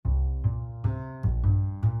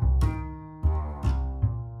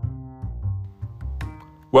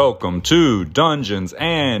Welcome to Dungeons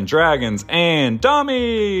and Dragons and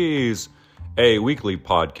Dummies, a weekly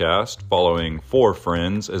podcast following four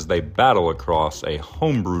friends as they battle across a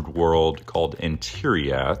homebrewed world called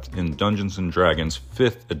Entiriath in Dungeons and Dragons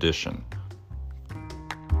 5th edition.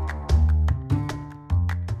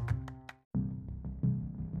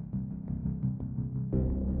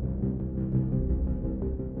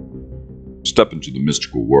 Step into the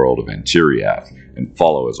mystical world of Entiriath and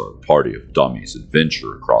follow as our party of dummies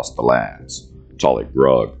adventure across the lands. Talik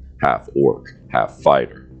Grug, half orc, half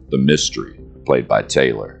fighter, the Mystery, played by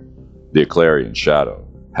Taylor. The Eclarian Shadow,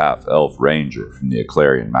 half elf ranger from the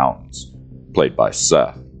Eclarian Mountains, played by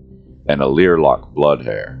Seth. And a Learlock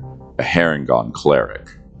Bloodhair, a Harengon cleric,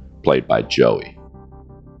 played by Joey.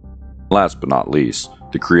 Last but not least,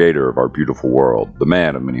 the creator of our beautiful world, the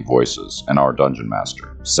man of many voices, and our dungeon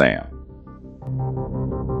master, Sam.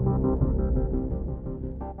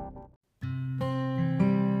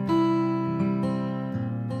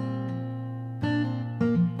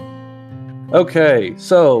 Okay,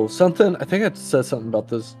 so I think I said something about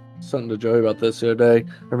this, something to Joey about this the other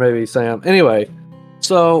day, or maybe Sam. Anyway,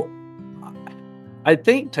 so I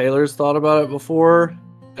think Taylor's thought about it before,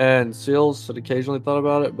 and Seals had occasionally thought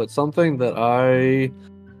about it, but something that I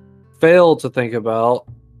fail to think about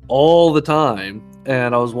all the time,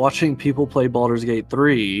 and I was watching people play Baldur's Gate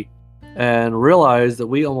 3 and realized that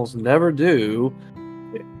we almost never do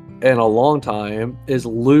in a long time is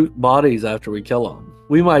loot bodies after we kill them.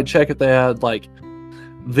 We might check if they had like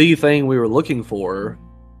the thing we were looking for,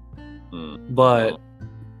 but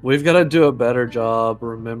we've got to do a better job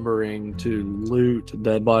remembering to loot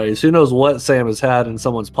dead bodies. Who knows what Sam has had in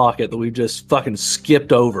someone's pocket that we've just fucking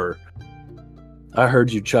skipped over. I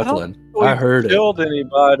heard you chuckling. I heard it. Killed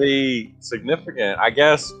anybody significant? I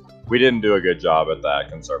guess we didn't do a good job at that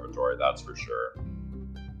conservatory. That's for sure.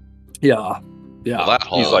 Yeah. Well,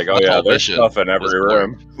 He's like, oh yeah, there's stuff in every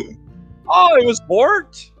room. Oh, it was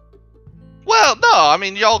borked? Well, no, I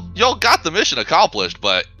mean y'all got the mission accomplished,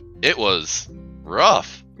 but it was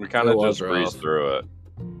rough. We kind of just breezed through it.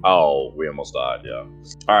 Oh, we almost died. Yeah.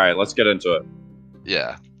 All right, let's get into it.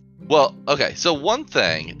 Yeah. Well, okay. So one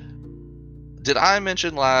thing. Did I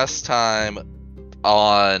mention last time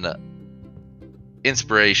on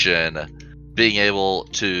inspiration being able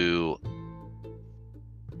to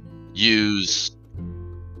use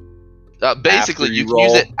basically you can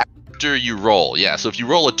use it after you roll? Yeah, so if you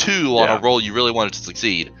roll a 2 on a roll you really wanted to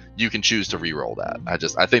succeed, you can choose to re-roll that.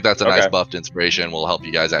 I think that's a nice buffed inspiration. Will help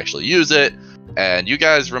you guys actually use it, and you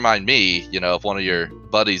guys remind me, if one of your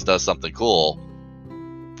buddies does something cool,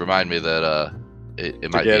 remind me that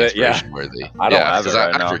it might be inspiration worthy. I don't have it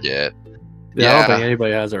right now. I forget. Yeah, I don't think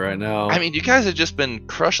anybody has it right now. I mean, you guys have just been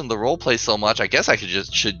crushing the roleplay so much. I guess I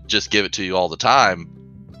should just give it to you all the time,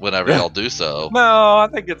 whenever y'all do so. No, I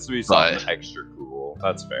think it's to be something extra cool.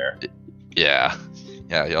 That's fair. Yeah,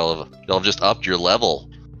 y'all have just upped your level.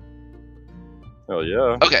 Hell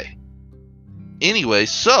yeah. Okay. Anyway,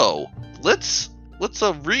 so let's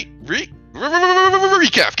recap.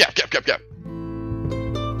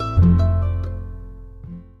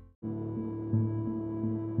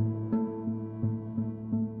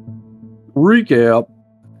 Recap.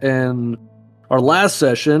 In our last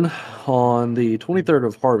session on the 23rd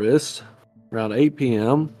of Harvest, around 8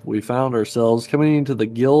 p.m., we found ourselves coming into the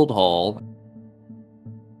guild hall,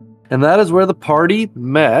 and that is where the party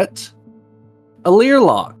met a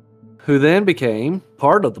Learlock, who then became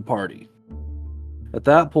part of the party. At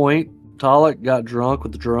that point, Talik got drunk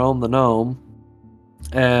with Jerome the gnome,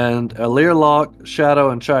 and a Learlock, Shadow,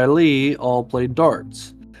 and Chai Li all played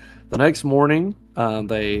darts. The next morning,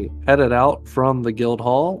 they headed out from the guild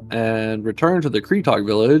hall and returned to the Kreetok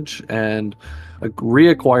village and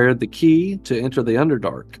reacquired the key to enter the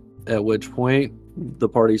Underdark, at which point the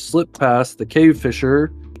party slipped past the cave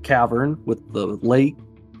fisher cavern with the lake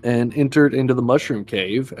and entered into the mushroom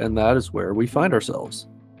cave, and that is where we find ourselves.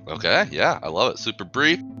 Okay, yeah, I love it. Super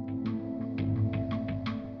brief.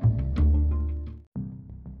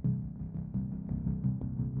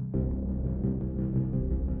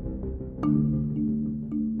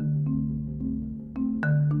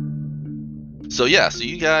 So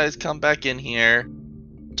you guys come back in here.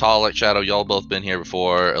 Talik, Shadow, y'all both been here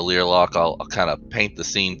before. Learlock, I'll kind of paint the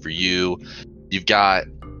scene for you. You've got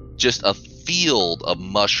just a field of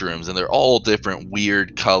mushrooms, and they're all different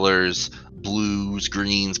weird colors, blues,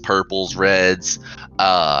 greens, purples, reds,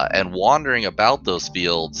 and wandering about those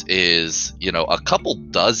fields is, a couple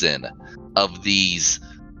dozen of these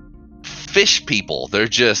fish people. They're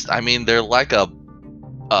they're like a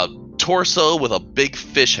torso with a big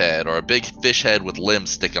fish head, or a big fish head with limbs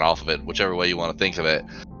sticking off of it, whichever way you want to think of it.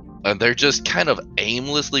 and they're just kind of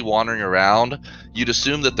aimlessly wandering around. You'd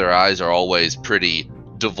assume that their eyes are always pretty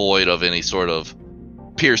devoid of any sort of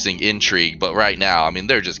piercing intrigue, but right now, I mean,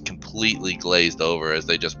 they're just completely glazed over as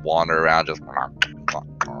they just wander around, just.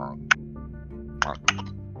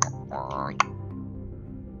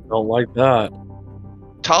 Don't like that.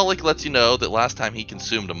 Talik lets you know that last time he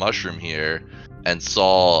consumed a mushroom here and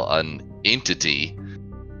saw an entity.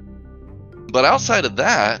 But outside of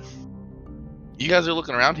that, you guys are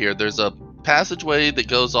looking around here. There's a passageway that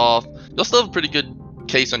goes off. You'll still have a pretty good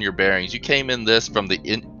case on your bearings. You came in this from the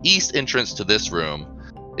east entrance to this room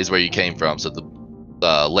is where you came from. So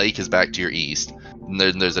the lake is back to your east. And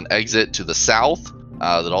then there's an exit to the south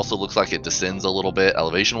that also looks like it descends a little bit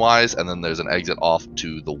elevation-wise. And then there's an exit off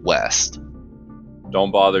to the west.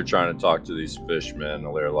 Don't bother trying to talk to these fishmen,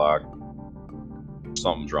 Alirlock.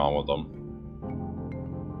 Something's wrong with them.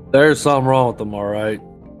 There's something wrong with them, all right.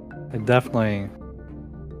 They definitely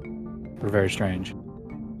were very strange.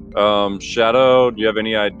 Shadow, do you have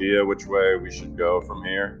any idea which way we should go from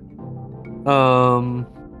here?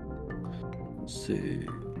 Let's see.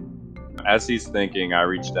 As he's thinking, I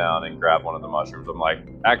reach down and grab one of the mushrooms. I'm like,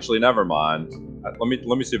 actually, never mind. Let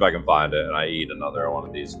me see if I can find it, and I eat another one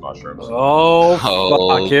of these mushrooms. Oh,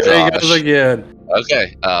 fuck. Here he gosh. goes again.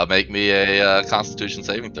 Okay, make me a Constitution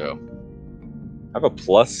saving throw. I have a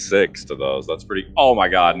 +6 to those. That's pretty. Oh my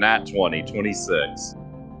god, nat 20, 26.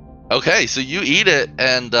 Okay, so you eat it,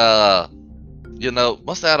 and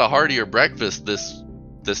must have had a heartier breakfast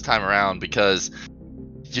this time around, because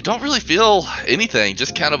you don't really feel anything.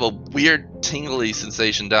 Just kind of a weird tingly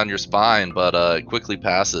sensation down your spine, but it quickly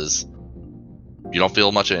passes. You don't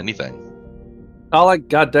feel much of anything. Oh, like,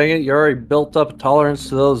 god dang it! You already built up a tolerance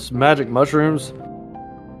to those magic mushrooms.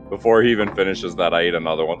 Before he even finishes that, I eat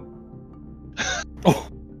another one.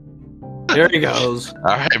 Here he goes. All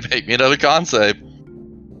right, make me another con save.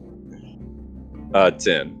 10.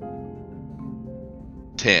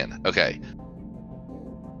 10. Okay.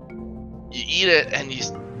 You eat it, and you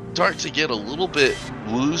start to get a little bit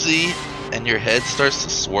woozy, and your head starts to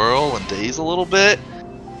swirl and daze a little bit.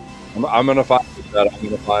 I'm gonna find that. I'm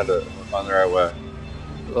gonna find it. I'm gonna find the right way.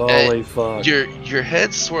 Holy fuck! Your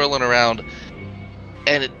head's swirling around,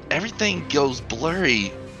 and everything goes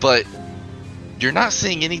blurry, but you're not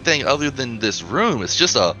seeing anything other than this room. It's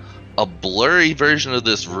just a blurry version of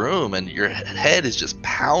this room, and your head is just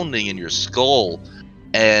pounding in your skull,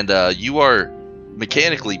 and you are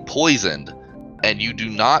mechanically poisoned, and you do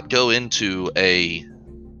not go into a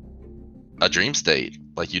dream state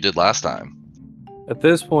like you did last time. At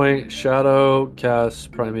this point, Shadow casts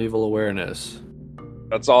Primeval Awareness.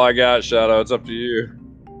 That's all I got, Shadow. It's up to you.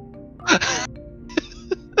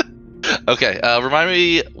 Okay, remind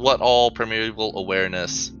me what all Primeval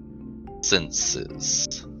Awareness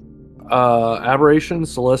senses.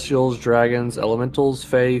 Aberrations, celestials, dragons, elementals,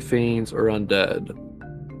 fae, fiends, or undead.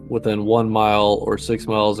 Within 1 mile or 6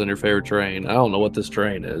 miles in your favorite terrain. I don't know what this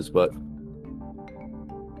terrain is, but...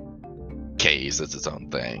 Caves, it's its own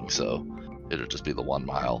thing, so it'll just be the 1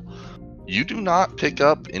 mile. You do not pick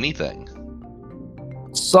up anything.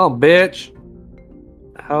 Some bitch!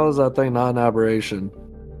 How is that thing not an aberration?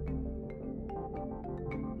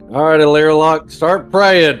 Alright, Alirlock, start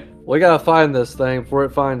praying! We gotta find this thing before it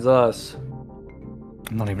finds us.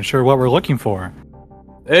 I'm not even sure what we're looking for.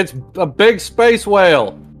 It's a big space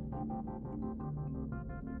whale!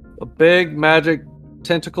 A big magic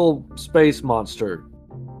tentacle space monster.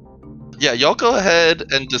 Yeah, y'all go ahead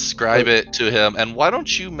and describe it to him, and why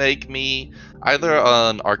don't you make me either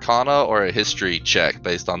an Arcana or a History check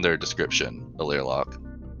based on their description, Alirlock.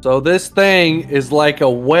 So this thing is like a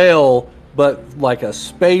whale, but like a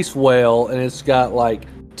space whale, and it's got like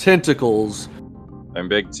tentacles. And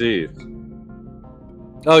big teeth.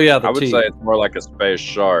 Oh yeah, the I would teeth. say it's more like a space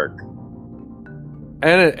shark.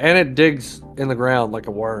 And it digs in the ground like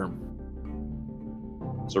a worm.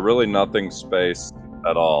 So really nothing space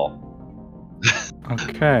at all.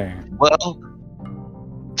 Okay. Well,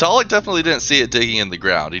 Talik definitely didn't see it digging in the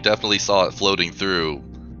ground. He definitely saw it floating through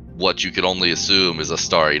what you could only assume is a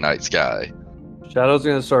starry night sky. Shadow's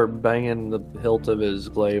gonna start banging the hilt of his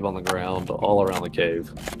glaive on the ground all around the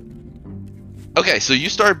cave. Okay, so you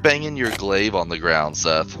start banging your glaive on the ground,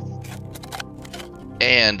 Seth.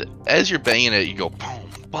 And as you're banging it, you go boom,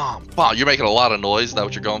 boom, boom. You're making a lot of noise. Is that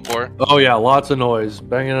what you're going for? Oh yeah, lots of noise,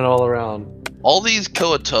 banging it all around. All these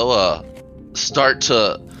Koatoa start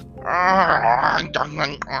to...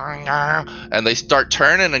 and they start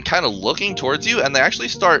turning and kind of looking towards you, and they actually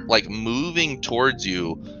start like moving towards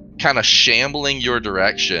you, kind of shambling your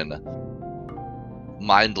direction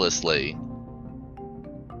mindlessly.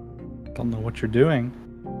 Don't know what you're doing,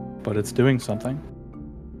 but it's doing something.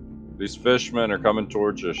 These fishmen are coming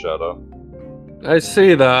towards you, Shadow. I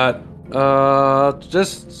see that.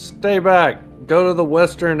 Just stay back. Go to the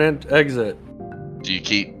western exit. Do you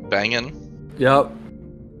keep banging? Yep.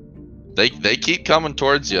 They keep coming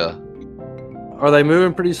towards you. Are they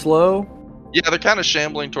moving pretty slow? Yeah, they're kind of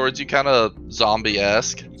shambling towards you, kind of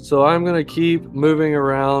zombie-esque. So I'm gonna keep moving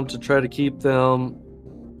around to try to keep them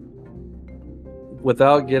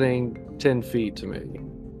without getting 10 feet to me,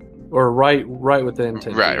 or right within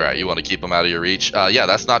 10 feet. Right. You want to keep them out of your reach. Yeah,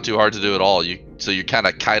 that's not too hard to do at all. So you kind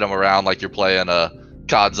of kite them around like you're playing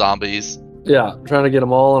COD Zombies. Yeah, trying to get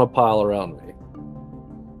them all in a pile around me.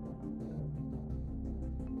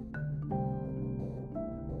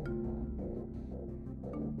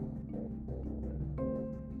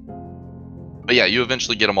 But yeah, you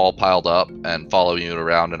eventually get them all piled up and follow you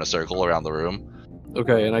around in a circle around the room.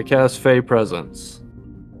 Okay, and I cast Fey Presence,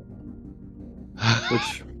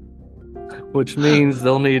 which means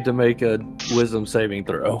they'll need to make a Wisdom saving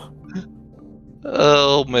throw.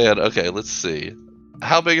 Oh man. Okay, let's see.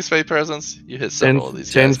 How big is Fate Presence? You hit several of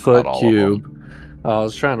these 10 guys, but foot not all of them. cube. I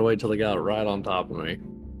was trying to wait till they got right on top of me.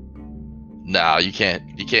 No, you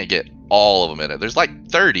can't. You can't get all of them in it. There's like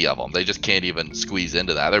 30 of them. They just can't even squeeze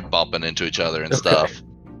into that. They're bumping into each other and stuff.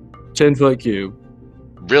 10 foot cube.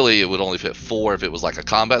 Really, it would only fit 4 if it was like a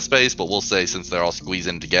combat space, but we'll say since they're all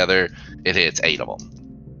squeezing together, it hits 8 of them.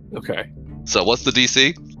 Okay. So what's the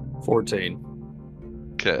DC?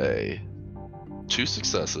 14. Okay. 2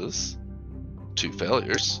 successes, 2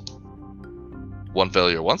 failures, 1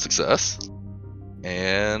 failure, 1 success,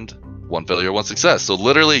 and 1 failure, 1 success. So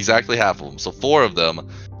literally exactly half of them. So 4 of them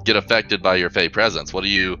get affected by your Fey Presence. What do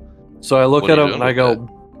you... So I look What are at you them and doing I go,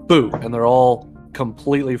 with boo, and they're all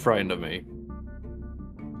completely frightened of me.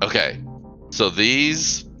 Okay. So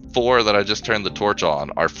these 4 that I just turned the torch on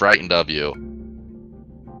are frightened of you.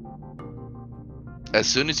 As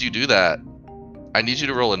soon as you do that, I need you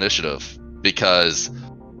to roll initiative, because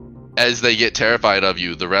as they get terrified of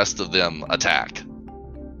you, the rest of them attack.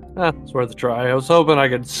 It's worth a try. I was hoping I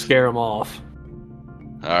could scare them off.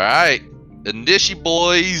 All right, Inishi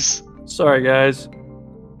boys. Sorry, guys.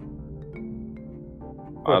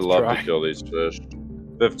 I'd Let's love try. to kill these fish.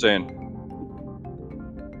 15.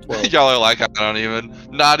 12. Y'all are like,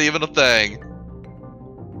 not even a thing.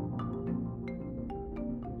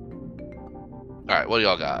 All right, what do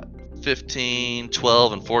y'all got? 15,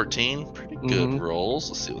 12, and 14. Pretty good rolls.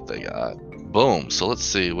 Let's see what they got. Boom. So let's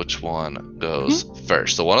see which one goes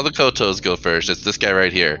first. So one of the Kotos go first. It's this guy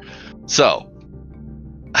right here. So,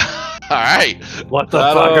 all right. What the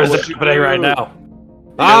Shadow, fuck is what you happening do? right now? Here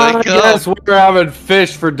they I come. guess we're having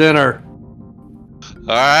fish for dinner. All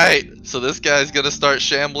right. So this guy's gonna start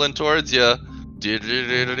shambling towards you.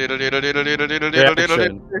 Reaction.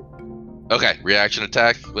 Okay, reaction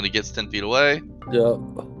attack when he gets 10 feet away. Yep.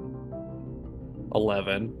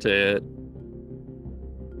 11 to hit.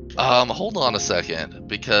 Hold on a second,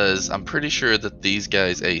 because I'm pretty sure that these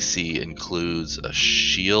guys' AC includes a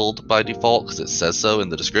shield by default, because it says so in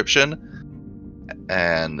the description.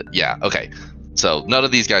 And yeah, okay. So none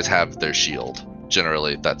of these guys have their shield.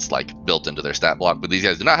 Generally, that's like built into their stat block, but these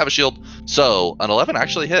guys do not have a shield. So an 11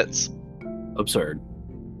 actually hits. Absurd.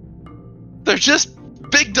 They're just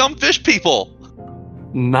big dumb fish people.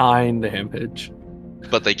 9 damage.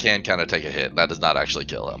 But they can kind of take a hit. That does not actually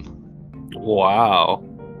kill him. Wow.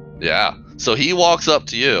 Yeah. So he walks up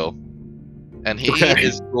to you, and he Okay.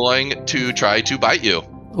 is going to try to bite you.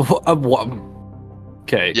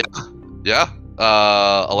 Okay. Yeah.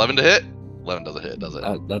 11 to hit? 11 doesn't hit, does it?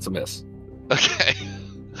 That's a miss. Okay.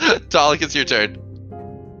 Talik, it's your turn.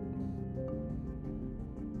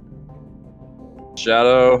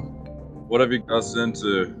 Shadow, what have you got us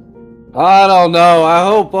into? I don't know. I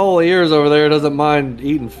hope old ears over there doesn't mind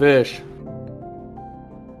eating fish.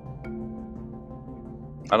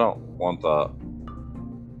 I don't want that.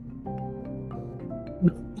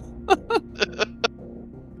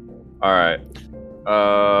 Alright.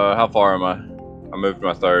 How far am I? I moved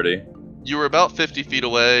my 30. You were about 50 feet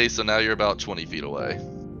away, so now you're about 20 feet away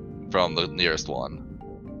from the nearest one.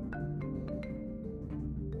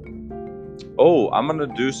 Oh, I'm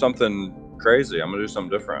gonna do something crazy. I'm gonna do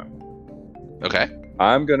something different. Okay.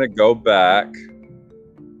 I'm gonna go back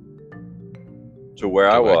to where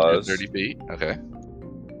I Go back to your was. 30 feet. Okay.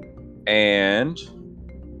 And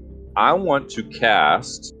I want to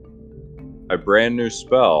cast a brand new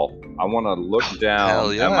spell. I want to look Hell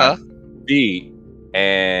down yeah. at my feet,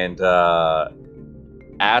 and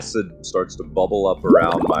acid starts to bubble up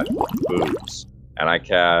around my boobs. And I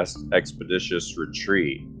cast Expeditious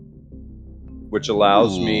Retreat, which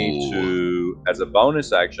allows me to, as a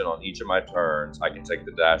bonus action on each of my turns, I can take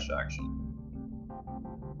the dash action.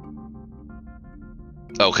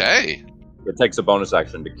 Okay. It takes a bonus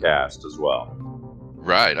action to cast as well.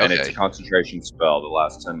 Right, okay. And it's a concentration spell the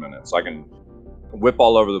last 10 minutes. So I can whip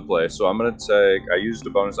all over the place. So I'm going to I used a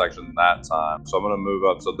bonus action that time. So I'm going to move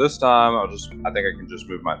up. So this time, I think I can just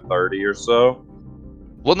move my 30 or so.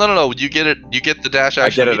 Well, no. You get the dash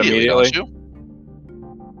action I get it immediately? don't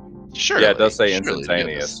you? Sure. Yeah, it does say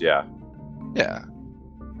instantaneous. Yeah. Yeah.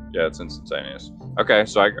 Yeah, it's instantaneous. Okay,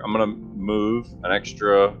 so I'm going to move an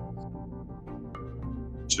extra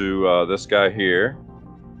to this guy here.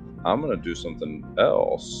 I'm going to do something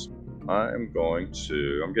else. I'm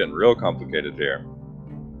getting real complicated here.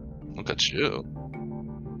 Look at you.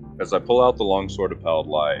 As I pull out the longsword of Pallid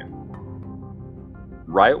Light,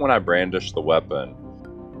 right when I brandish the weapon,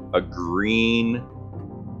 a green,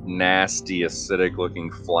 nasty,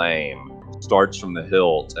 acidic-looking flame starts from the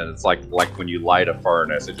hilt, and it's like when you light a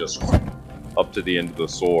furnace, it just up to the end of the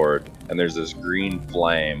sword, and there's this green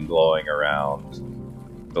flame glowing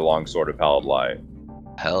around the longsword of Pallid Light.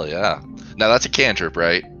 Hell yeah. Now that's a cantrip,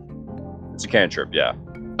 right? It's a cantrip, yeah.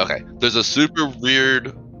 Okay. There's a super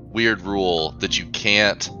weird rule that you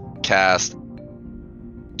can't cast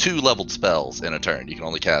 2 leveled spells in a turn. You can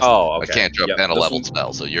only cast a cantrip and a leveled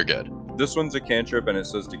spell, so you're good. This one's a cantrip, and it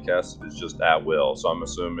says to cast it is just at will, so I'm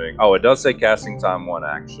assuming... Oh, it does say casting time 1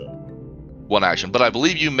 action. 1 action, but I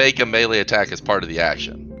believe you make a melee attack as part of the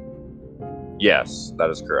action. Yes, that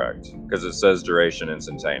is correct, because it says duration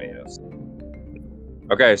instantaneous.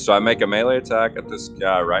 Okay, so I make a melee attack at this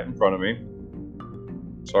guy right in front of me.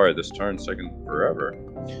 Sorry, this turn's taking forever.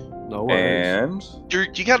 No worries.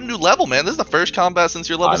 And... You got a new level, man. This is the first combat since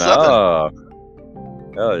you're level 7.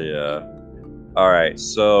 Hell yeah. Alright,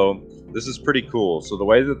 so this is pretty cool. So the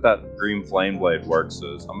way that green flame blade works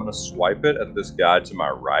is I'm going to swipe it at this guy to my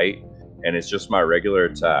right, and it's just my regular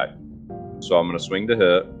attack. So I'm going to swing to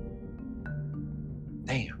hit.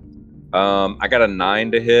 Damn. I got a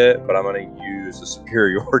 9 to hit, but I'm going to use a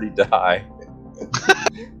superiority die.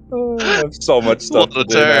 I have so much stuff to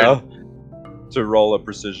do now to roll a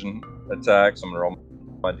precision attack. So I'm going to roll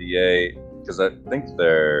my D8 because I think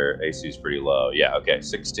their AC is pretty low. Yeah, okay,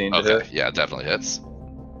 16 to hit. Yeah, it definitely hits.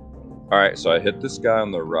 All right, so I hit this guy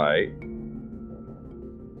on the right,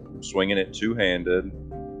 swinging it two-handed.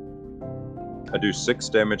 I do 6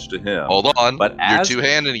 damage to him. Hold on, but you're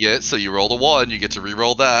two-handing it, so you roll a 1. You get to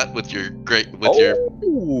re-roll that with your your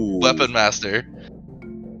weapon master.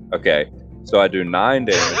 Okay, so I do 9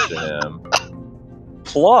 damage to him.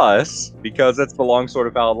 Plus, because it's the longsword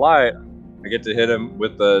of Pallid Light, I get to hit him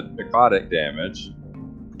with the necrotic damage.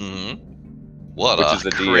 Mm-hmm. What which a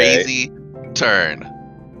is crazy turn.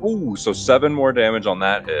 Ooh, so 7 more damage on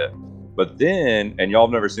that hit. But then, and y'all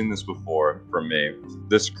have never seen this before from me,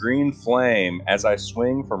 this green flame, as I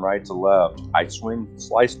swing from right to left, I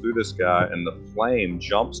slice through this guy, and the flame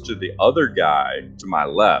jumps to the other guy to my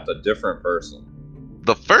left, a different person.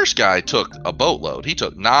 The first guy took a boatload. He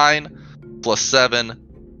took 9 plus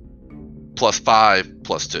 7 plus 5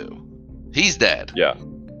 plus 2. He's dead. Yeah.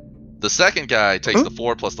 The second guy takes the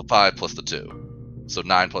 4 plus the 5 plus the 2. So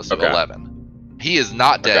 9 plus 2, 11. He is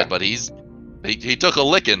not dead, but he took a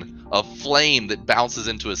licking of flame that bounces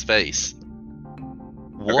into his face.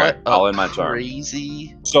 What a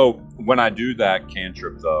crazy... So when I do that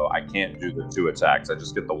cantrip, though, I can't do the 2 attacks. I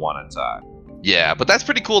just get the 1 attack. Yeah, but that's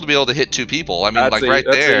pretty cool to be able to hit 2 people. I mean, that's there.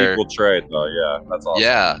 That's an equal trade, though. Yeah, that's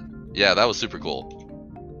awesome. Yeah, that was super cool.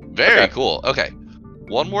 Very cool. Okay.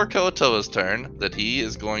 One more Koatoa's turn that he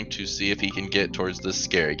is going to see if he can get towards this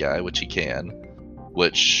scary guy, which he can.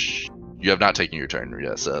 Which you have not taken your turn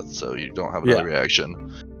yet, Seth, so you don't have another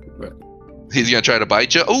reaction. Right. He's going to try to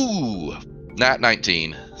bite you. Ooh! Nat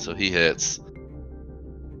 19. So he hits.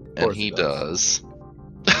 And he does.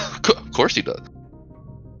 Of course he does.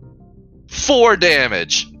 4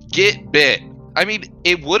 damage. Get bit. I mean,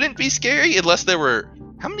 it wouldn't be scary unless there were...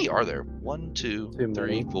 How many are there? 1, 2,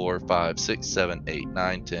 3, 4, 5, 6, 7, 8,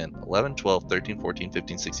 9, 10, 11, 12, 13, 14,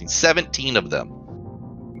 15, 16, 17 of them.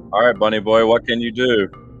 All right, Bunny Boy, what can you do?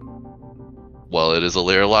 Well, it is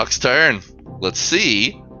Alirlock's turn. Let's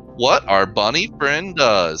see what our bunny friend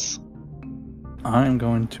does. I'm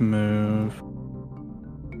going to move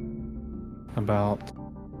about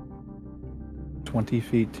 20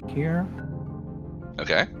 feet here.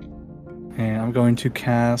 Okay. And I'm going to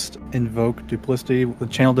cast Invoke Duplicity with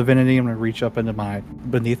Channel Divinity. I'm going to reach up into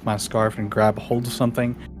beneath my scarf and grab hold of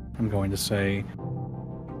something. I'm going to say,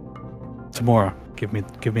 Tamora, give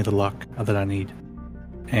me the luck that I need.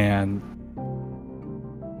 And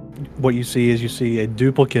what you see is a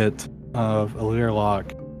duplicate of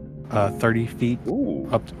Alirlock 30 feet up.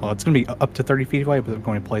 Well, it's going to be up to 30 feet away, but I'm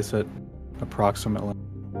going to place it approximately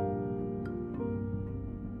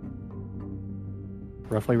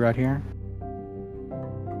roughly right here.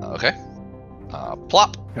 Okay.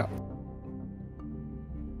 Plop. Yeah.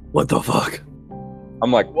 What the fuck?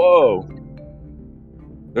 I'm like, whoa.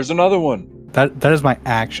 There's another one. That is my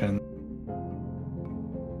action.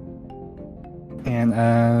 And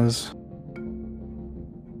as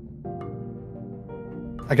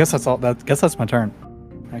I guess that's all. Guess that's my turn.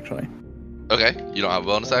 Actually, Okay. You don't have a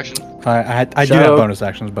bonus action? I do have Shadow. bonus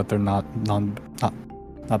actions, but they're not Right.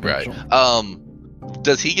 beneficial.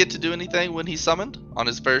 Does he get to do anything when he's summoned on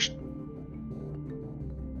his first?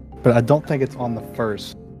 But I don't think it's on the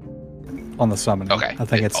first. On the summon. Okay. I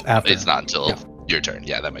think it's after. It's not until Yeah. your turn.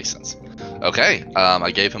 Yeah, that makes sense. Okay.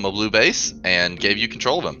 I gave him a blue base and gave you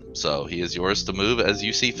control of him, so he is yours to move as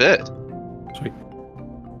you see fit. Sweet.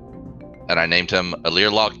 And I named him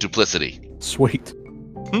Alirlock Duplicity. Sweet.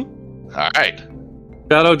 All right.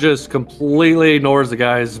 Shadow just completely ignores the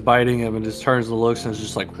guys biting him and just turns and looks and is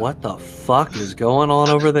just like, what the fuck is going on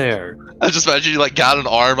over there? I just imagine you like got an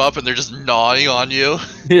arm up and they're just gnawing on you.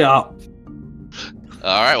 Yeah. All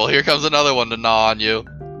right. Well, here comes another one to gnaw on you.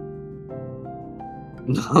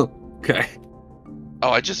 Okay. Oh,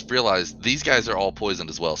 I just realized these guys are all poisoned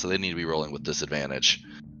as well, so they need to be rolling with disadvantage.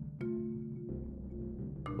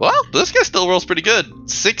 Well, this guy still rolls pretty good.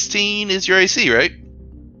 16 is your AC, right?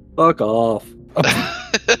 Fuck off.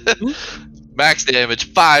 Max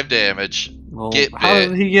damage, 5 damage. Well, Get how bit.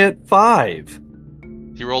 did he get 5?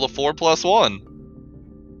 He rolled a 4+1.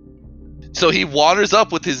 So he wanders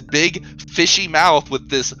up with his big fishy mouth with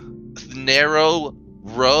this narrow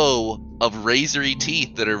row of razory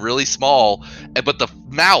teeth that are really small, but the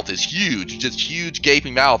mouth is huge, just huge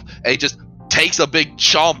gaping mouth, and he just takes a big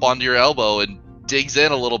chomp onto your elbow and digs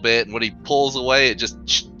in a little bit, and when he pulls away, it just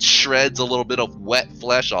shreds a little bit of wet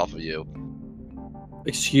flesh off of you.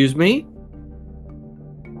 Excuse me?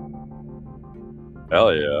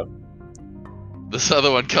 Hell yeah. This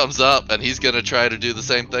other one comes up, and he's gonna try to do the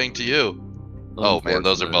same thing to you. Oh man,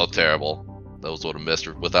 those are both terrible. Those would have missed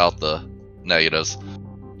without the negatives.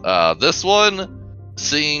 This one,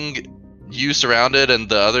 seeing you surrounded and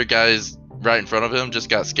the other guys right in front of him just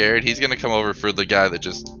got scared. He's gonna come over for the guy that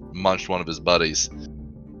just munched one of his buddies.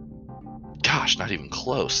 Gosh, not even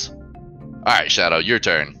close. Alright, Shadow, your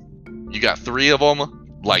turn. You got 3 of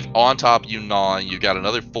them, like, on top of you gnawing. You got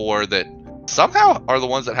another 4 that somehow are the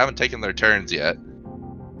ones that haven't taken their turns yet,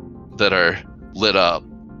 that are lit up.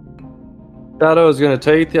 Shadow is going to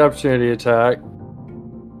take the opportunity attack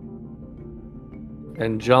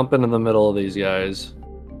and jump into the middle of these guys.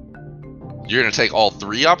 You're gonna take all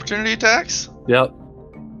 3 opportunity attacks? Yep.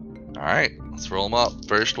 Alright, let's roll them up.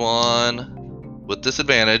 First one with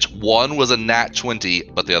disadvantage. One was a nat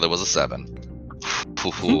 20, but the other was a 7.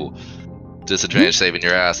 Disadvantage saving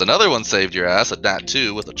your ass. Another one saved your ass, a nat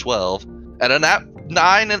 2 with a 12. And a nat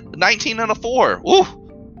 19 and a 4. Woo!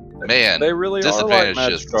 Man, They really are like disadvantage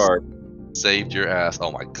magic just card. saved your ass.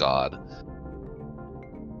 Oh my god.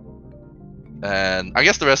 And I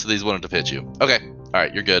guess the rest of these wouldn't have hit you. Okay,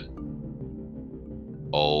 alright, you're good.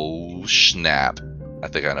 Oh snap. I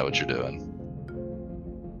think I know what you're doing.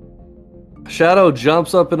 Shadow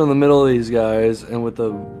jumps up into the middle of these guys, and with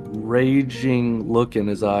a raging look in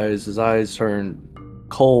his eyes turn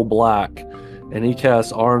coal black, and he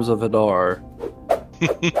casts Arms of Hadar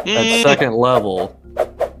at second level.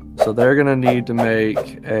 So they're gonna need to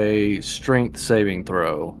make a strength saving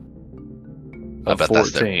throw. I Of bet 14.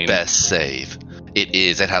 that's their best save. It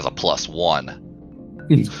is. It has a +1.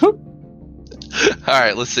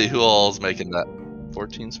 Alright, let's see who all's making that.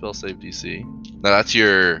 14 spell save DC. Now that's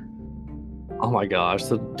your... Oh my gosh,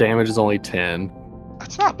 the damage is only 10.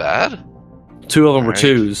 That's not bad. 2 of them were Alright.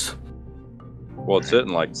 2s. Well, it's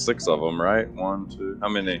hitting like 6 of them, right? 1, 2. How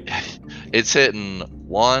many? It's hitting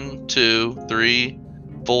 1, 2, 3,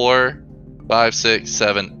 4, 5, 6,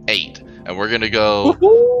 7, 8. And we're gonna go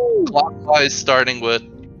clockwise starting with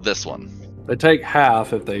this one. They take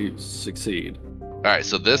half if they succeed. Alright,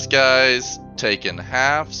 so this guy's taking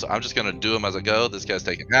half, so I'm just gonna do them as I go. This guy's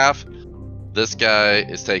taking half. This guy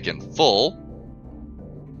is taking full.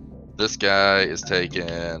 This guy is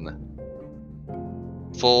taking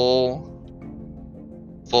full,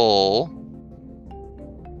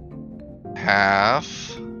 half,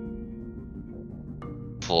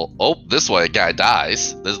 full. Oh, this way, guy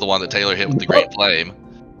dies. This is the one that Taylor hit with the Great Flame.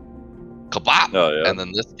 Kabop! Oh, yeah. And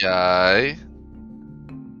then this guy,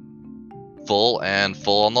 full and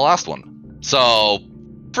full on the last one. So,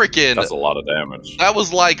 freaking... That's a lot of damage. That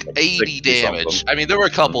was like 80 60 damage. something. I mean, there were a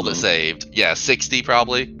couple that Mhm. saved. Yeah, 60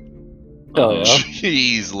 probably. Oh yeah.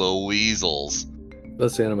 Jeez Louiesels.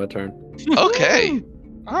 That's the end of my turn. Okay.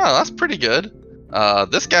 Oh, that's pretty good.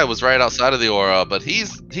 This guy was right outside of the aura, but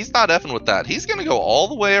he's not effing with that. He's gonna go all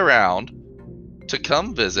the way around to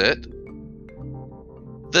come visit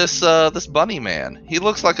this bunny man. He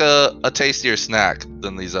looks like a tastier snack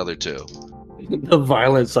than these other two. The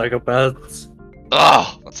violent psychopaths.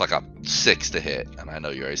 Oh, that's like a 6 to hit, and I know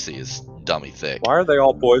your AC is dummy thick. Why are they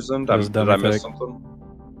all poisoned? That was Did I dummy miss thick. something?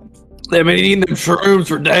 They've been eating them shrooms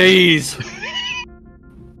for days.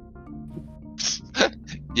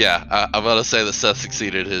 Yeah, I'm gonna say that Seth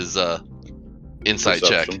succeeded his insight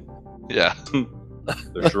check. Perception. Yeah.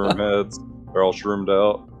 They're shroom heads. They're all shroomed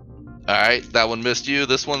out. All right, that one missed you.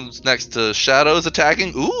 This one's next to Shadows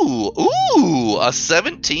attacking. Ooh, a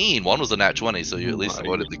 17. One was a nat 20, so you at least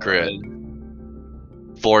avoided the crit.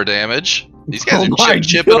 4 damage. These guys Oh are my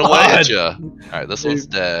chipping away at God. you. All right, this one's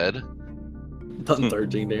dead. Done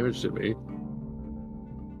 13 damage to me.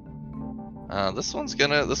 This one's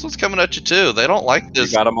coming at you too. They don't like You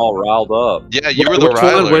this. got them all riled up. Yeah, you were the Which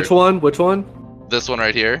riler. one? Which one? Which one? This one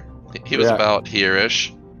right here. He was Yeah. about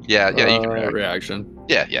here-ish. Yeah, you can react. Reaction.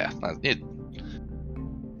 Yeah.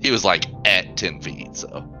 He was like at 10 feet,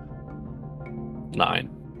 so. 9.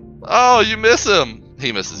 Oh, you miss him.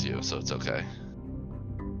 He misses you, so it's okay.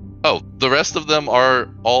 Oh, the rest of them are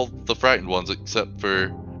all the frightened ones except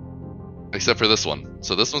for this one.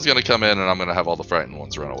 So this one's gonna come in, and I'm gonna have all the frightened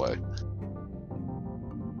ones run away.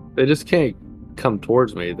 They just can't come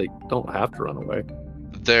towards me. They don't have to run away.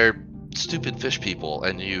 They're stupid fish people,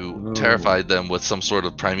 and you Oh. terrified them with some sort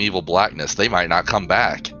of primeval blackness. They might not come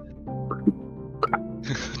back.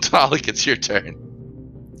 Talik, it's your turn.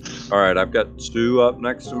 All right, I've got 2 up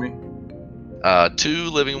next to me. 2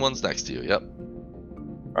 living ones next to you. Yep.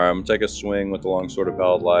 All right, I'm gonna take a swing with the longsword of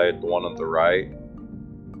Pallid Light, the one on the right.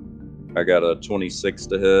 I got a 26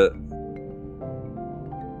 to hit.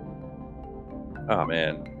 Oh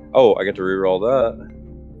man. Oh, I get to reroll that.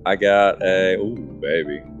 I got a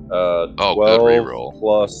baby. 12 good reroll.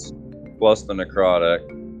 plus the necrotic,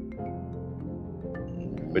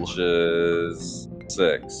 which is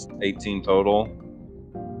 6. 18 total.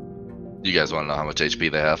 You guys want to know how much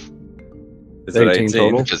HP they have? Is it 18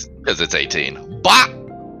 total? Because it's 18. Bah!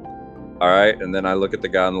 All right, and then I look at the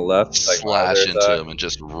guy on the left. Slash into him and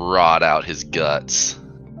just rot out his guts.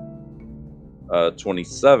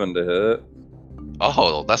 27 to hit.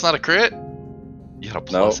 Oh, that's not a crit? You got a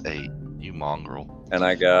plus 8, you mongrel. And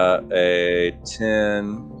I got a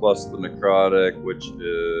 10 plus the necrotic, which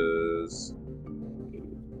is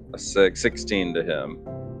a 16 to him.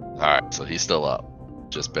 Alright, so he's still up.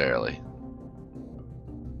 Just barely.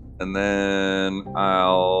 And then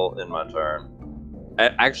I'll end my turn.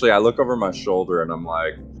 Actually, I look over my shoulder and I'm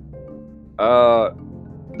like,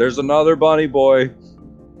 there's another bunny boy.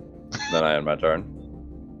 Then I end my turn.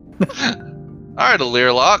 Alright,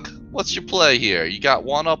 Alirlock, what's your play here? You got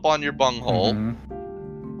 1 up on your bunghole. Mhm.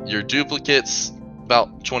 Your duplicate's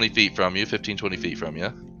about 20 feet from you, 15, 20 feet from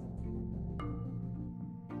you.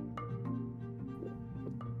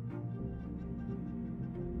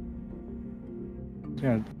 He's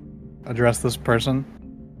gonna address this person,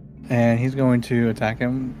 and he's going to attack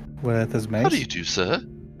him with his mace. How do you do, sir?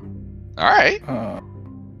 Alright.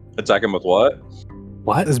 Attack him with what?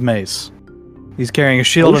 What? His mace. He's carrying a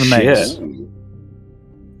shield and a mace. shit.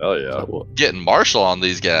 Hell yeah. Getting martial on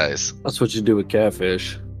these guys. That's what you do with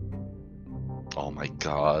catfish. Oh my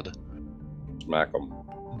god. Smack him.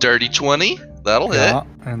 Dirty 20? That'll hit. Yeah,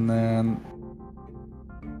 and then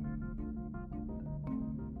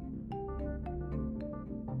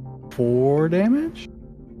 4 damage.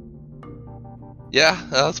 Yeah,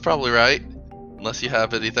 that's probably right. Unless you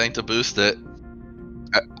have anything to boost it.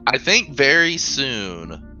 I think very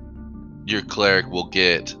soon your cleric will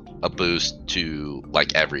get a boost to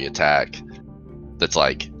like every attack that's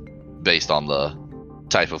like based on the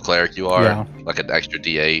type of cleric you are. Yeah. Like an extra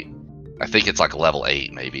D8. I think it's like level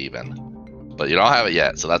 8 maybe even. But you don't have it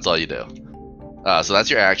yet, so that's all you do. So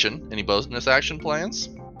that's your action. Any bonus action plans?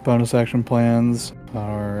 Bonus action plans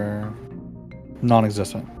are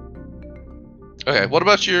non-existent. Okay, what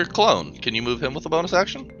about your clone? Can you move him with a bonus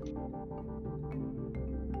action?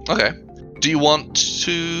 Okay. Do you want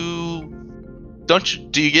to...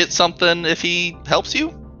 Do you get something if he helps you?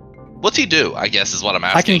 What's he do, I guess is what I'm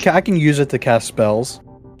asking. I can use it to cast spells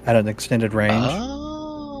at an extended range.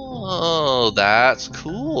 Oh, that's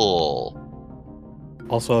cool.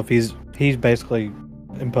 Also, if he's basically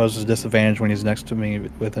imposes disadvantage when he's next to me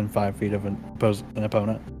within 5 feet of an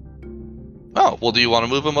opponent. Oh, well, do you want to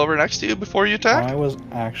move him over next to you before you attack? I was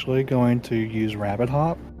actually going to use Rabbit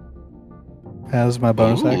Hop as my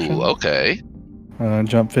bonus action. Okay.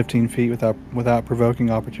 Jump 15 feet without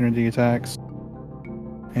provoking opportunity attacks,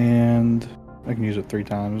 and I can use it 3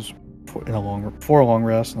 times for a long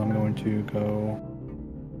rest, and I'm going to go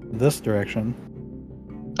this direction.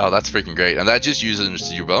 Oh, that's freaking great. And that just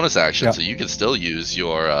uses your bonus action, Yeah. so you can still use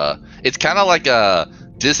your it's kind of like a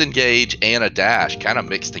disengage and a dash kind of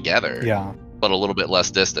mixed together. Yeah. But a little bit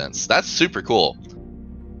less distance. That's super cool.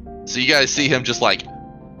 So you guys see him just like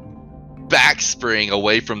back spring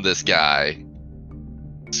away from this guy.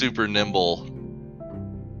 Super nimble.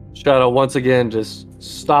 Shadow once again just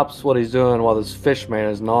stops what he's doing while this fish man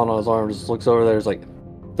is gnawing on his arm. Just looks over there. Is like,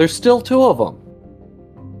 there's still two of them.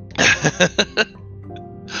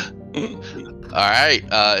 All right.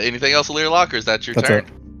 Anything else, Learlock, or is that your That's turn?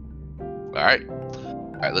 it. All right.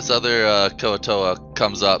 All right. This other Koatoa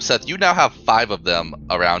comes up. Seth, you now have 5 of them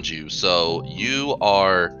around you, so you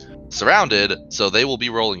are surrounded. So they will be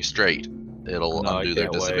rolling straight. It'll No, I undo their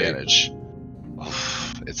can't wait. disadvantage.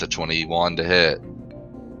 It's a 21 to hit.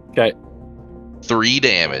 Okay. 3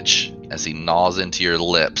 damage as he gnaws into your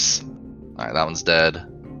lips. All right, that one's dead.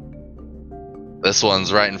 This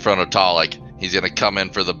one's right in front of Talik. He's gonna come in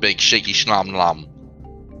for the big shaky shlom-lom.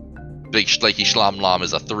 Big shaky shlom-lom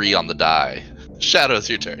is a 3 on the die. Shadow, it's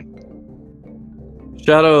your turn.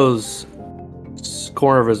 Shadow's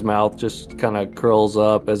corner of his mouth just kind of curls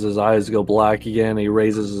up as his eyes go black again. He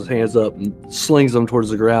raises his hands up and slings them towards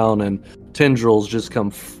the ground, and tendrils just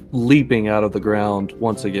come leaping out of the ground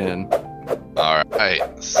once again. All right,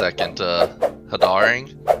 second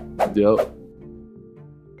Hadaring. Yep.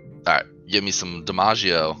 All right, give me some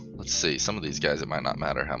Dimaggio. Let's see. Some of these guys, it might not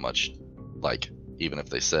matter how much, like, even if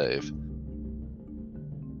they save.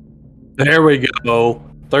 There we go.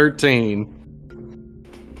 13.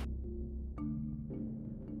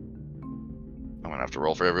 I'm gonna have to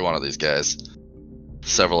roll for every one of these guys.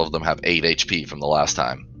 Several of them have 8 HP from the last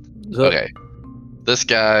time. So, Okay. This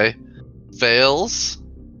guy fails,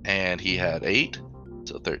 and he had 8,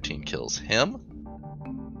 so 13 kills him.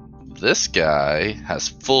 This guy has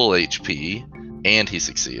full HP, and he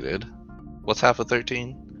succeeded. What's half of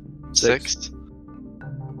 13? 6.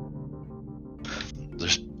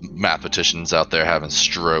 There's mathematicians out there having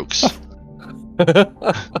strokes. Alright,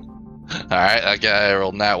 that guy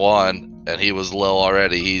rolled nat 1, and he was low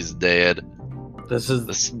already. He's dead. This is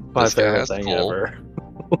This my guy favorite has thing full. ever.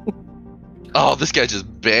 Oh, this guy just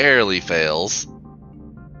barely fails.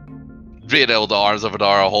 Being able to arms of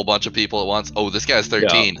Adara a whole bunch of people at once. Oh, this guy's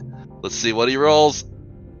 13. Let's see what he rolls.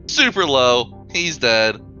 Super low. He's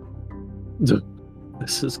dead.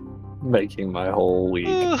 This is making my whole week.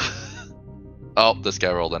 Oh, this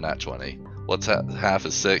guy rolled a nat 20. What's half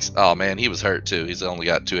is 6? Oh man, he was hurt too. He's only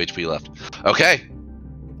got 2 HP left. Okay.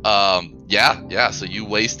 Yeah. So you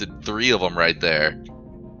wasted 3 of them right there.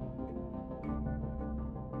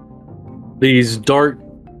 These dark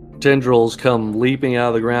tendrils come leaping out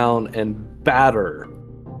of the ground and batter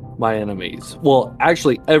my enemies. Well,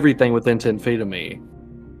 actually, everything within 10 feet of me.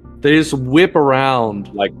 They just whip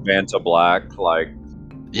around, Like Vanta Black, like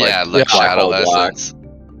Yeah, yeah, Shadow Black Hole Black. Essence.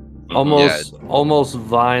 almost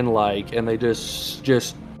vine-like, and they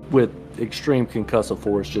just with extreme concussive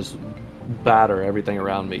force just batter everything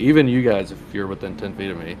around me. Even you guys, if you're within 10 feet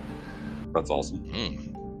of me. that's awesome.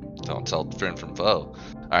 Don't tell friend from foe.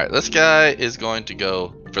 Alright, this guy is going to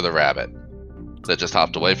go for the rabbit that just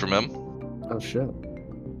hopped away from him. Oh shit!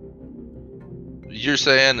 You're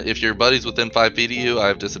saying if your buddy's within 5 feet of you, I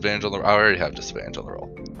have disadvantage on the I already have disadvantage on the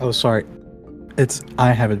roll. Oh, sorry.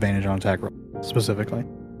 I have advantage on attack roll specifically.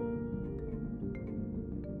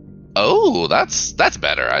 Oh, that's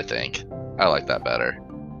better, I think. I like that better.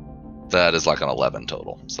 That is like an 11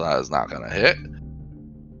 total, so that is not gonna hit.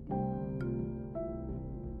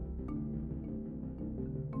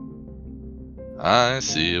 I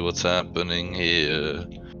see what's happening here.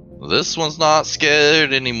 This one's not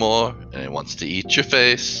scared anymore, and it wants to eat your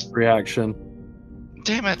face. Reaction.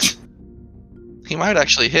 Damn it! He might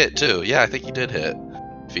actually hit too. Yeah, I think he did hit.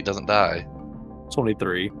 If he doesn't die.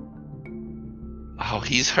 23. Oh,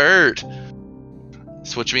 he's hurt.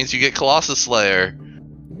 So which means you get Colossus Slayer.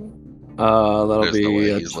 That'll There's no be way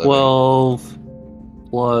a he's living. 12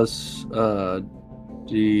 plus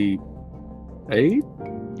D8.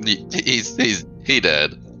 He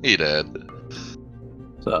dead. He dead.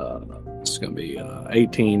 It's gonna be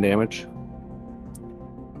 18 damage.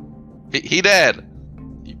 He dead.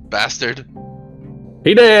 You bastard.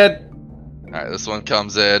 He did. Alright, this one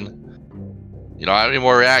comes in. You don't have any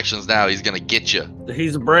more reactions now. He's gonna get you.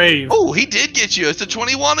 He's brave. Oh, he did get you. It's a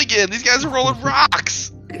 21 again. These guys are rolling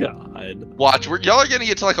rocks. God. Watch, y'all are gonna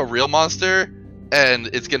get to like a real monster, and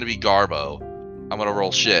it's gonna be Garbo. I'm gonna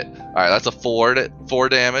roll shit. Alright, that's a 4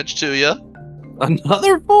 damage to you.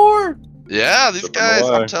 Another 4? Yeah, these Put them guys,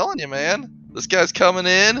 away. I'm telling you, man. This guy's coming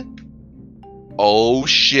in. Oh,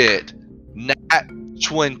 shit. at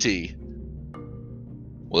 20.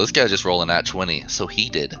 Well, this guy just rolling at 20, so he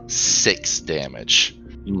did 6 damage.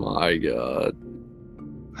 My God.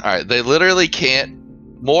 All right, they literally can't.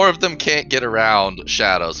 More of them can't get around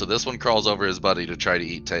Shadow, so this one crawls over his buddy to try to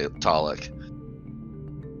eat Talik.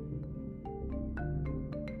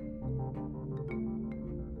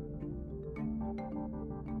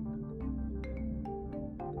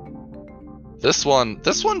 This one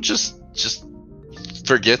just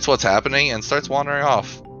forgets what's happening and starts wandering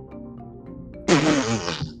off.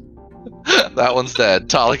 That one's dead.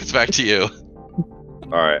 Talik, it's back to you.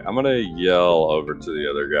 Alright, I'm gonna yell over to the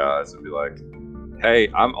other guys and be like, hey,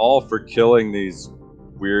 I'm all for killing these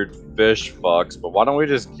weird fish fucks, but why don't we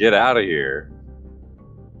just get out of here?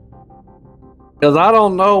 Because I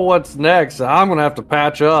don't know what's next. I'm going to have to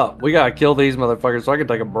patch up. We got to kill these motherfuckers so I can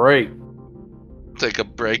take a break. Take a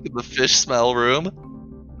break in the fish smell room.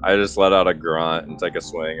 I just let out a grunt and take a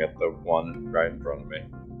swing at the one right in front of me.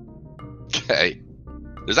 Okay.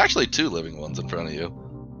 There's actually 2 living ones in front of you.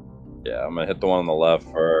 Yeah, I'm gonna hit the one on the left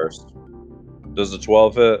first. Does the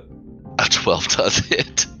 12 hit? A 12 does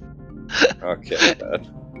hit. Okay, bad.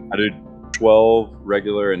 I do 12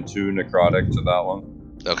 regular and 2 necrotic to that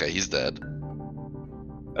one. Okay, he's dead.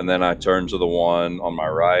 And then I turn to the one on my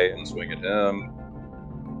right and swing at him.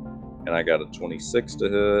 And I got a 26 to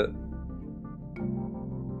hit.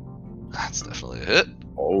 That's definitely a hit.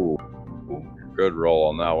 Oh, good roll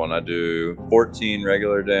on that one. I do 14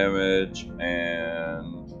 regular damage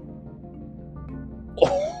and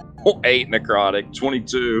 8 necrotic,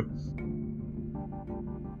 22.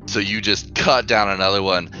 So you just cut down another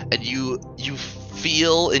one, and you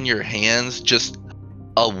feel in your hands just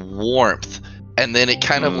a warmth, and then it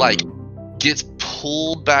kind of like gets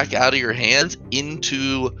pulled back out of your hands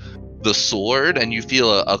into the sword, and you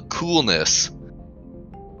feel a coolness.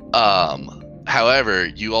 However,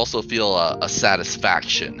 you also feel a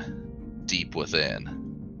satisfaction deep within.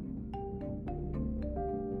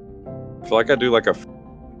 I feel like I do like a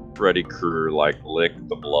Freddy Krueger, like lick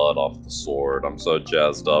the blood off the sword. I'm so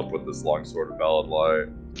jazzed up with this longsword of Ballad Light.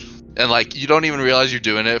 And like you don't even realize you're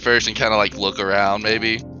doing it at first, and kind of like look around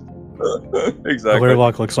maybe. Exactly.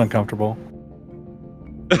 Learlock looks uncomfortable.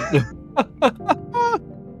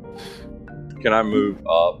 Can I move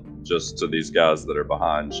up just to these guys that are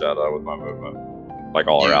behind Shadow with my movement? Like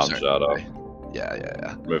all around Shadow.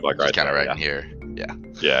 Yeah. Move like right kind of there, right in here. Yeah.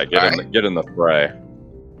 Yeah, get in the fray.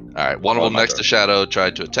 All right, one of them next to Shadow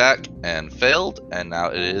tried to attack and failed, and now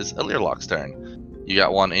it is Learlock's turn. You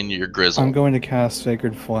got one in your grizzle. I'm going to cast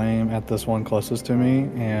Sacred Flame at this one closest to me,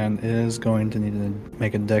 and it is going to need to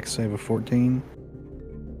make a dex save of 14.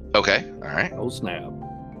 Okay, all right. Oh, snap.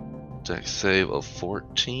 Dex save of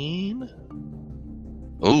 14.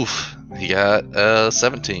 Oof, he got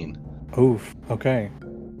 17. Oof, okay.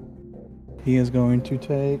 He is going to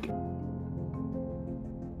take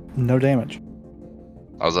no damage.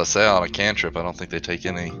 I was gonna say, on a cantrip, I don't think they take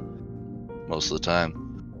any most of the time.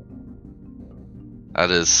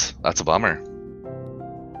 That's a bummer.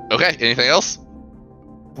 Okay, anything else?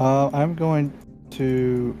 I'm going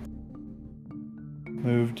to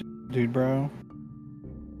move Dude Bro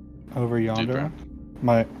over yonder.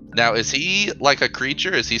 Now, is he like a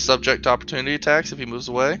creature? Is he subject to opportunity attacks if he moves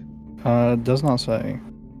away? Does not say.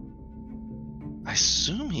 I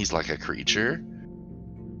assume he's like a creature.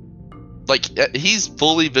 Like, he's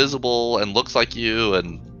fully visible and looks like you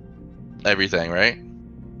and everything, right?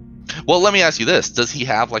 Well, let me ask you this. Does he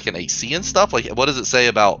have, like, an AC and stuff? Like, what does it say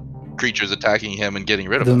about creatures attacking him and getting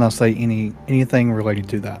rid It of does him? not say anything related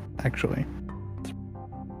to that, actually.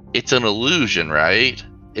 It's an illusion, right?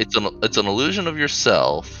 It's an illusion of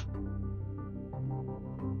yourself.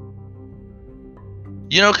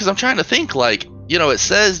 You know, because I'm trying to think, like, you know, it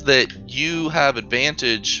says that you have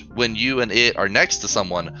advantage when you and it are next to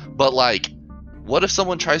someone, but, like, what if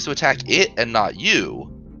someone tries to attack it and not you?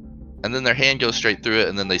 And then their hand goes straight through it,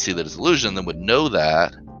 and then they see that it's illusion, then would know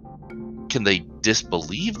that. Can they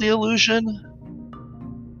disbelieve the illusion?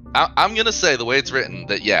 I'm gonna say the way it's written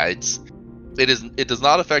that it does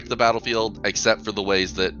not affect the battlefield except for the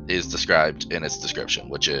ways that is described in its description,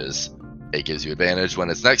 which is it gives you advantage when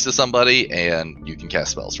it's next to somebody, and you can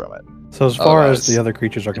cast spells from it. So as far as the other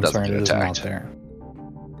creatures are concerned, it is not attacked. there.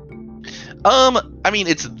 I mean,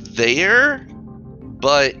 it's there,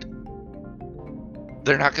 but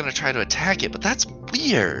they're not going to try to attack it. But that's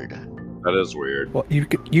weird. That is weird. Well, we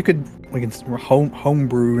can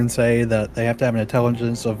homebrew and say that they have to have an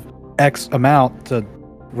intelligence of X amount to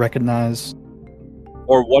recognize.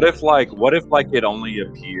 Or what if it only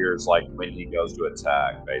appears like when he goes to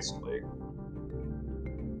attack, basically?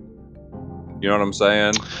 You know what I'm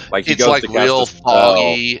saying? Like he It's goes like to cast real a spell.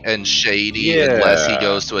 foggy and shady unless he Yeah.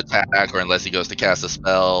 goes to attack or unless he goes to cast a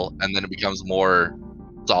spell, and then it becomes more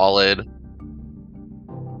solid.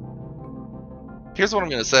 Here's what I'm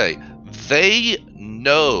gonna say: they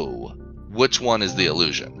know which one is the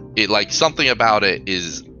illusion. It like something about it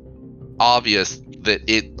is obvious that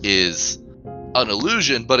it is an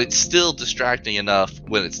illusion, but it's still distracting enough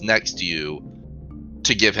when it's next to you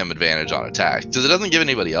to give him advantage on attacks. Because it doesn't give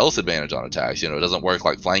anybody else advantage on attacks. You know, it doesn't work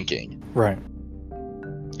like flanking. Right.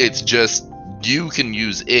 It's just you can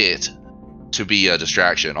use it to be a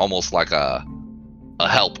distraction, almost like a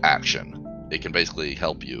help action. It can basically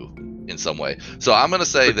help you in some way. So I'm gonna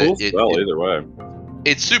say It's a cool that spell either way.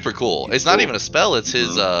 it's super cool. It's not even a spell. It's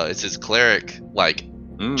his cleric like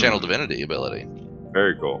channel divinity ability.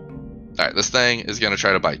 Very cool. All right, this thing is gonna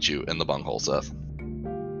try to bite you in the bunghole, Seth.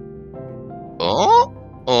 Oh!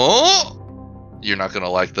 You're not gonna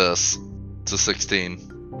like this. It's a 16.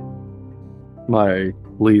 My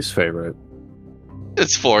least favorite.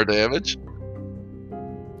 It's 4 damage.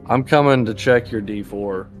 I'm coming to check your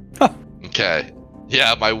D4. Okay.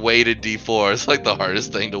 Yeah, my weighted D4 is like the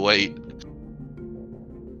hardest thing to weight.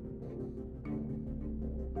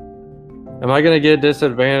 Am I gonna get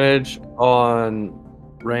disadvantage on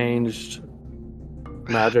ranged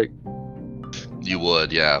magic? You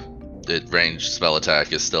would, yeah. Ranged spell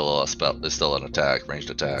attack is still an attack, ranged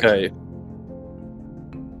attack. Okay.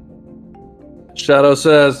 Shadow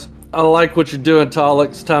says, I like what you're doing, Talik.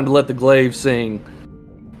 It's time to let the glaive sing.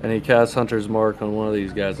 And he casts Hunter's Mark on one of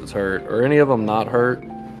these guys that's hurt. Are any of them not hurt?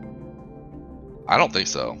 I don't think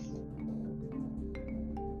so.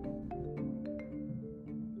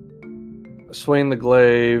 Swing the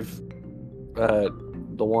glaive at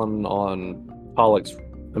the one on Talik's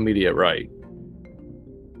immediate right.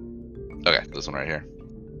 Okay, this one right here.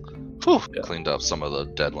 Whew, Yeah. Cleaned up some of the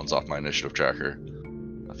dead ones off my initiative tracker.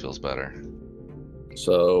 That feels better.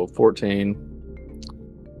 So 14.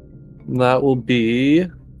 That will be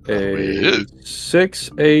a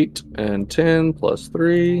 6, 8, and 10 plus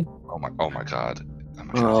 3. Oh my god. Oh my God,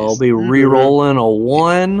 I'll be re-rolling a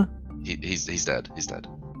 1. He's dead. He's dead.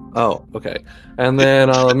 Oh, okay. And then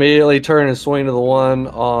I'll immediately turn and swing to the one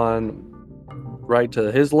on right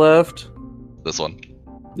to his left. This one.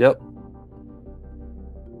 Yep.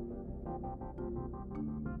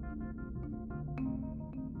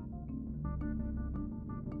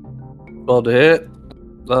 Well, to hit,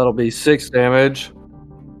 that'll be 6 damage.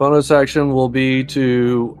 Bonus action will be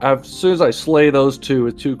to, as soon as I slay those two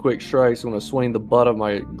with 2 quick strikes, I'm going to swing the butt of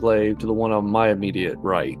my glaive to the one on my immediate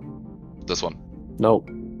right. This one. Nope.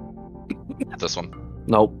 This one.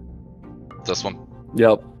 Nope. This one.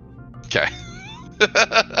 Yep. Okay.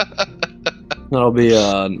 That'll be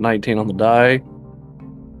 19 on the die.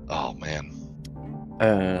 Oh man.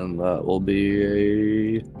 And that will be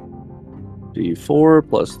a D4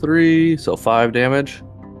 plus 3, so 5 damage.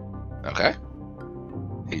 Okay.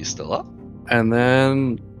 He's still up. And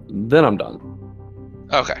then I'm done.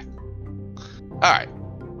 Okay. Alright.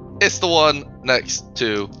 It's the one next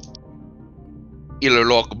to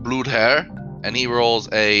Ilerlock Bloodhair, and he rolls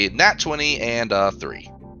a nat 20 and a 3.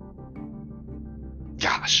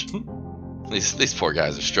 Gosh. These poor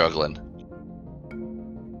guys are struggling.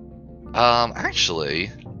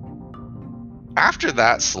 Actually, after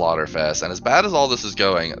that Slaughterfest, and as bad as all this is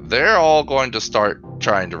going, they're all going to start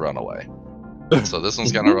trying to run away. So this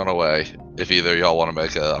one's gonna run away if either y'all want to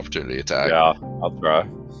make an opportunity attack. Yeah, I'll try.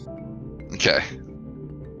 Okay.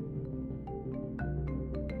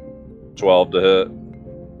 12 to hit.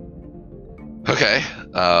 Okay.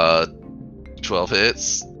 12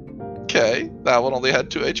 hits. Okay. That one only had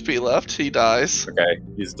 2 HP left. He dies. Okay,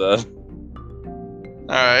 he's dead.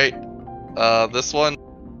 Alright. This one.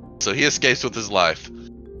 So he escapes with his life.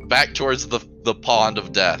 Back towards the pond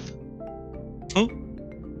of death.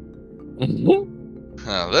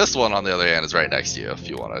 This one, on the other hand, is right next to you if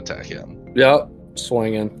you want to attack him. Yep.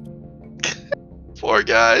 Swinging. Poor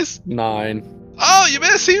guys. 9. Oh, you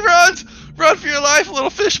miss! He runs! Run for your life, little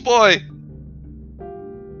fish boy!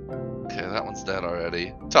 Okay, that one's dead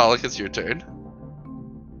already. Talik, it's your turn.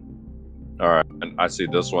 Alright, and I see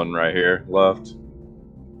this one right here left.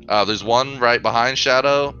 There's one right behind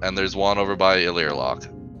Shadow, and there's one over by Ilirlock.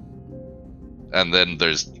 And then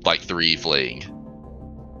there's like 3 fleeing.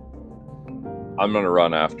 I'm gonna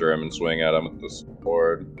run after him and swing at him with the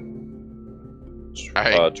sword.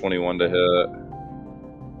 Alright. 21 to hit.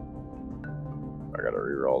 I gotta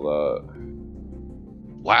reroll that.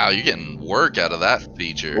 Wow, you're getting work out of that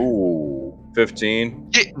feature. Ooh, 15.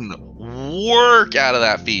 Getting work out of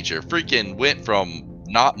that feature. Freaking went from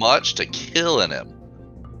not much to killing him.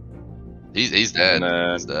 He's dead. And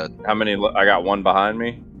then- He's dead. How many? I got one behind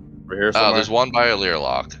me. Over here somewhere. There's one by a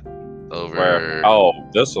Learlock. Over. Where? Oh,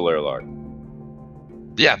 this Learlock.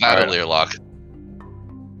 Yeah, that Alright. Learlock.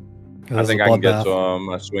 I think I can get to him.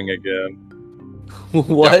 I swing again.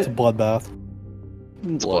 What? It's a bloodbath.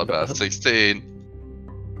 It's bloodbath. 16.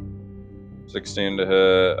 16 to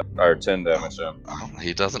hit, or 10 damage to him. Oh,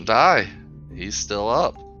 he doesn't die. He's still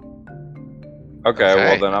up. Okay, Okay.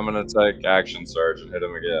 well then I'm gonna take action surge and hit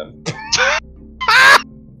him again.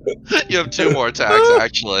 You have 2 more attacks,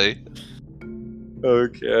 actually.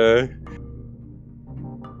 Okay.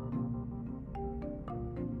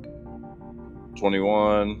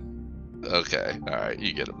 21. Okay, alright,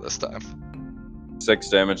 you get him this time. 6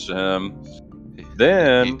 damage to him.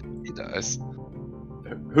 Then He dies.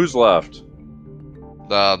 who's left?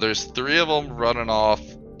 There's 3 of them running off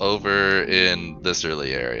over in this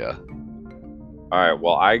early area. Alright,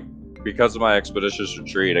 well because of my expeditious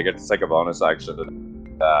retreat, I get to take a bonus action to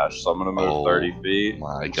dash. So I'm gonna move 30 feet,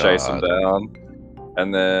 My God. chase him down.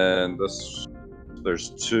 And then there's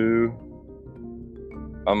 2.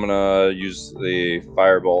 I'm gonna use the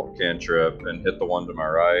firebolt cantrip and hit the one to my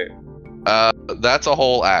right. That's a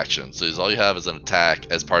whole action. So all you have is an attack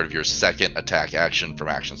as part of your second attack action from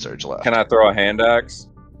action surge left. Can I throw a hand axe?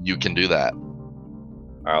 You can do that.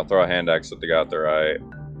 Alright, I'll throw a hand axe at the guy at the right.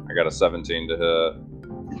 I got a 17 to hit.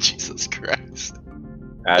 Jesus Christ.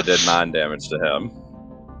 I did 9 damage to him.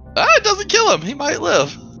 It doesn't kill him. He might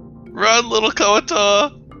live. Run, little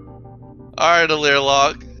Koatoa. Alright,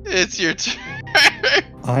 Learlock. It's your turn.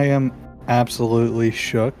 I am absolutely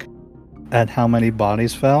shook at how many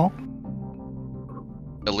bodies fell.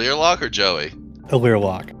 Learlock or Joey? A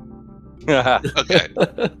Learlock. Okay.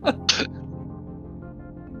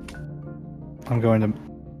 I'm going to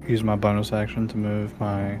use my bonus action to move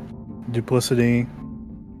my Duplicity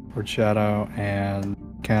or Shadow and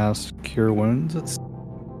cast Cure Wounds. It's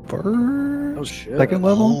Oh shit. second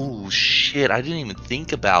level. Oh shit, I didn't even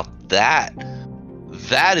think about that.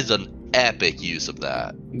 That is an epic use of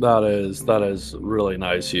that. That is really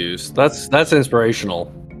nice use. That's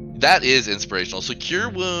inspirational. That is inspirational. So Cure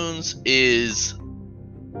Wounds is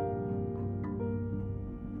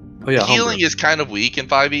Oh yeah, healing Humber. is kind of weak in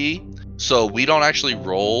 5e, so we don't actually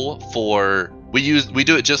roll for we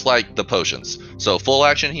do it just like the potions. So full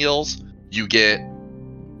action heals, you get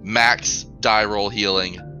max die roll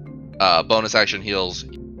healing. Bonus action heals,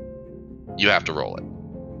 you have to roll it.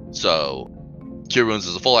 So Cure Wounds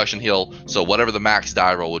is a full action heal, so whatever the max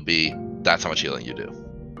die roll would be, that's how much healing you do.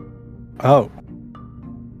 Oh.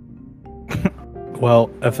 Well,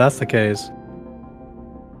 if that's the case,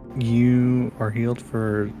 you are healed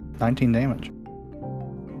for 19 damage.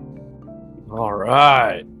 All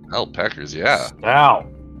right. Oh, Peckers, yeah. Ow.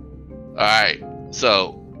 Alright,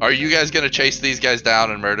 so are you guys going to chase these guys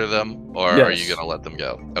down and murder them, or are you Yes. going to let them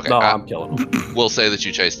go? Okay, No, I'm killing him. we'll say that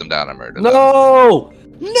you chase them down and murder them. No!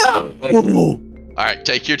 No! Alright,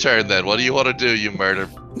 take your turn then. What do you want to do, you murder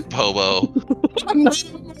hobo?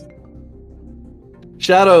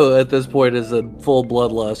 Shadow at this point is in full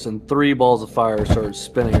bloodlust, and 3 balls of fire start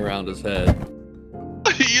spinning around his head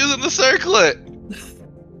Using the circlet!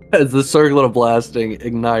 as the circlet of blasting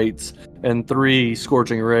ignites, and 3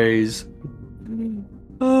 scorching rays.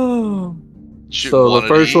 Oh. Shoot So one the at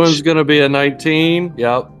first each. one's gonna be a 19.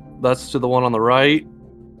 Yep, that's to the one on the right.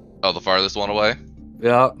 Oh, the farthest one away?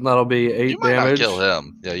 Yeah, that'll be 8 You might damage. not kill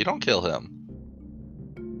him. Yeah, you don't kill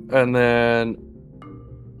him. And then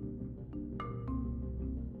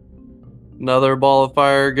another ball of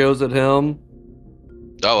fire goes at him,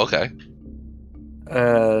 Oh, okay.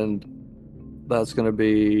 and that's gonna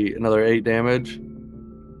be another 8 damage.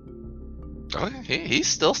 Okay, he's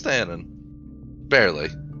still standing. Barely.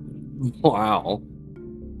 Wow.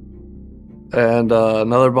 And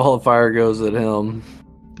another ball of fire goes at him.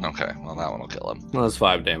 Okay, well that one will kill him. That's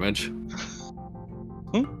 5 damage.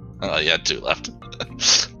 Oh, you had 2 left.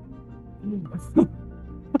 So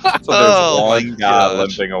there's Oh my one guy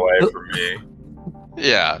gosh. limping away from me.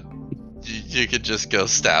 Yeah. You could just go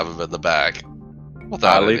stab him in the back. I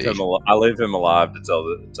Without leave any- him. I leave him alive to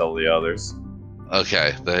tell the others.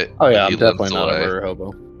 Okay. Oh yeah, he I'm definitely limps not a away. murder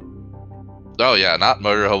hobo. Oh yeah, not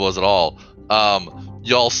murder hobos at all.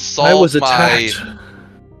 Y'all I was solved my attacked.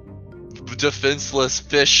 defenseless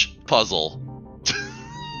fish puzzle.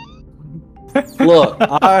 Look,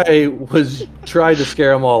 I was trying to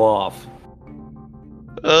scare them all off.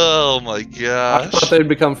 Oh my I gosh. thought they'd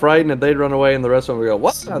become frightened and they'd run away, and the rest of them would go,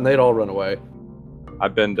 "What?" And they'd all run away. I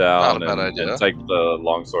bend down Not a bad and idea. take the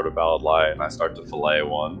longsword of Ballad Light, and I start to fillet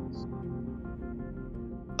one.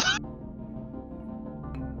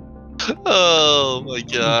 Oh my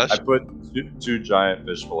gosh. I put two giant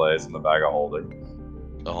fish fillets in the bag of holding.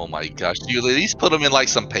 Oh my gosh! Do you at least put them in like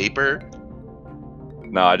some paper?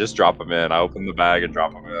 No, I just drop them in. I open the bag and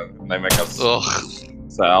drop them in. And they make a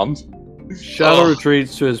Ugh. sound. Shadow Ugh.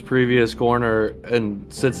 retreats to his previous corner and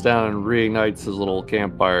sits down and reignites his little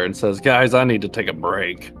campfire and says, "Guys, I need to take a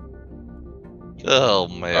break." Oh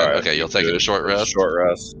man. All right, Okay, you'll take a short rest. Short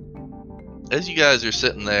rest. As you guys are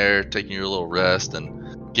sitting there taking your little rest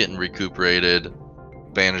and getting recuperated,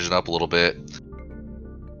 bandaging up a little bit,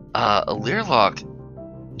 Learlock,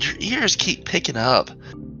 your ears keep picking up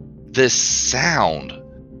this sound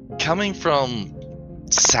coming from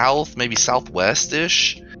south, maybe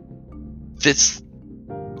southwest-ish. It's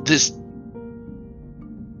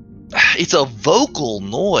a vocal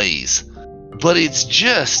noise, but it's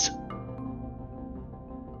just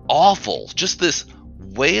awful. Just this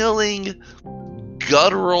wailing,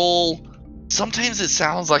 guttural. Sometimes it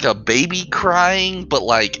sounds like a baby crying, but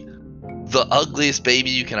like the ugliest baby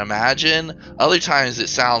you can imagine. Other times it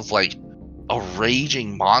sounds like a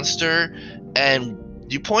raging monster, and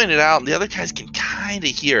you pointed out, and the other guys can kind of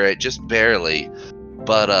hear it, just barely.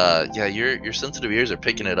 But yeah, your sensitive ears are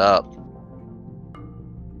picking it up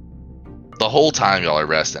the whole time y'all are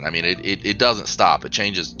resting. I mean, it doesn't stop. It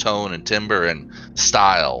changes tone and timbre and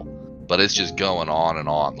style, but it's just going on and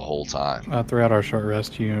on the whole time. Throughout our short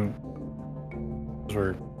rest, as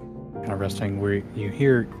we're kind of resting, you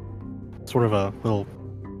hear sort of a little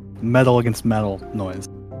metal against metal noise,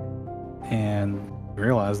 and you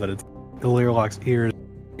realize that it's Learlock's ears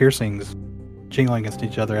piercings jingling against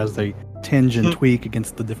each other as they tinge and tweak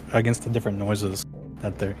against the different noises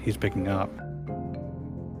that he's picking up.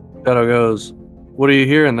 Shadow goes, "What are you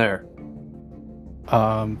hearing there?"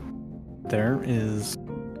 There is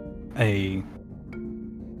a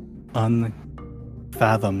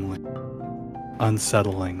unfathomably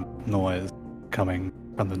unsettling noise coming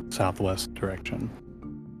from the southwest direction.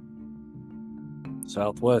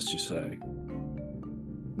 Southwest, you say?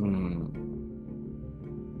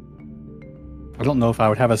 I don't know if I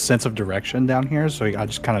would have a sense of direction down here, so I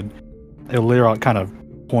just literally kind of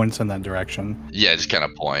points in that direction. Yeah, just kind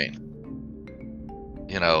of point.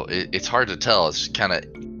 You know, it's hard to tell. It's kind of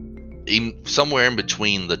somewhere in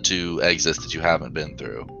between the two exits that you haven't been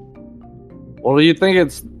through. Well, do you think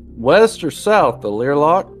it's west or south, the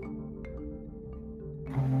Learlock?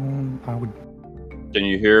 I would. Can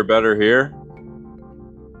you hear better here?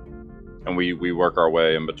 And we work our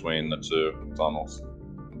way in between the two tunnels.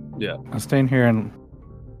 Yeah. I'll stay in here and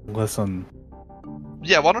listen.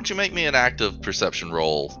 Yeah, why don't you make me an active perception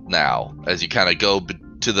roll now, as you kind of go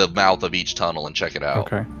to the mouth of each tunnel and check it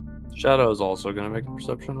out. Okay. Shadow is also going to make a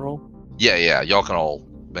perception roll. Yeah, y'all can all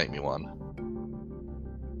make me one.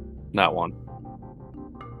 Not one.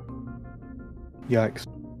 Yikes.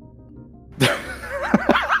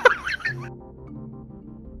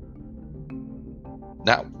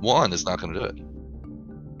 That one is not going to do it.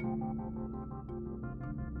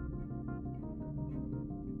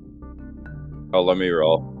 Oh, let me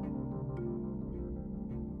roll.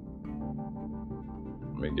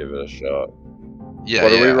 Let me give it a shot. Yeah,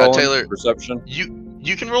 What are we rolling? Taylor, Perception?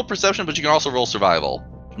 you can roll perception, but you can also roll survival.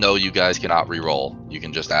 No, you guys cannot re-roll. You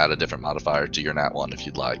can just add a different modifier to your nat one if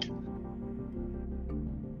you'd like.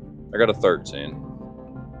 I got a 13.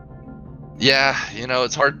 Yeah, you know,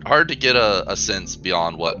 it's hard to get a sense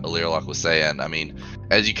beyond what Learlock was saying. I mean,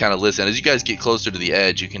 as you kind of listen, as you guys get closer to the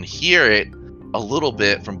edge, you can hear it a little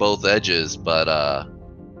bit from both edges, but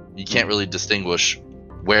you can't really distinguish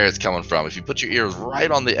where it's coming from. If you put your ears right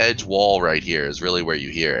on the edge wall right here is really where you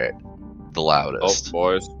hear it the loudest. Oh,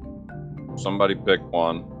 boys. Somebody pick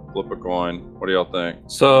one. Flip a coin. What do y'all think?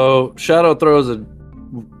 So Shadow throws a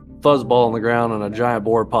fuzzball on the ground and a giant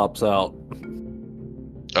boar pops out.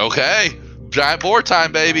 Okay, giant boar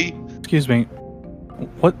time, baby. Excuse me.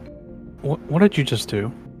 What did you just do?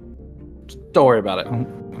 Don't worry about it.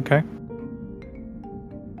 Okay.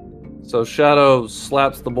 So Shadow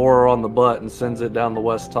slaps the boar on the butt and sends it down the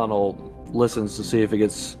west tunnel, listens to see if it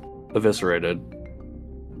gets eviscerated.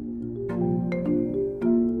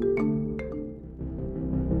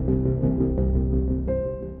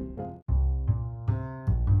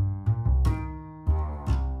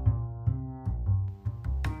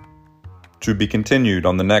 To be continued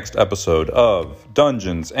on the next episode of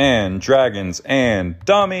Dungeons and Dragons and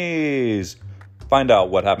Dummies. Find out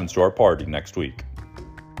what happens to our party next week.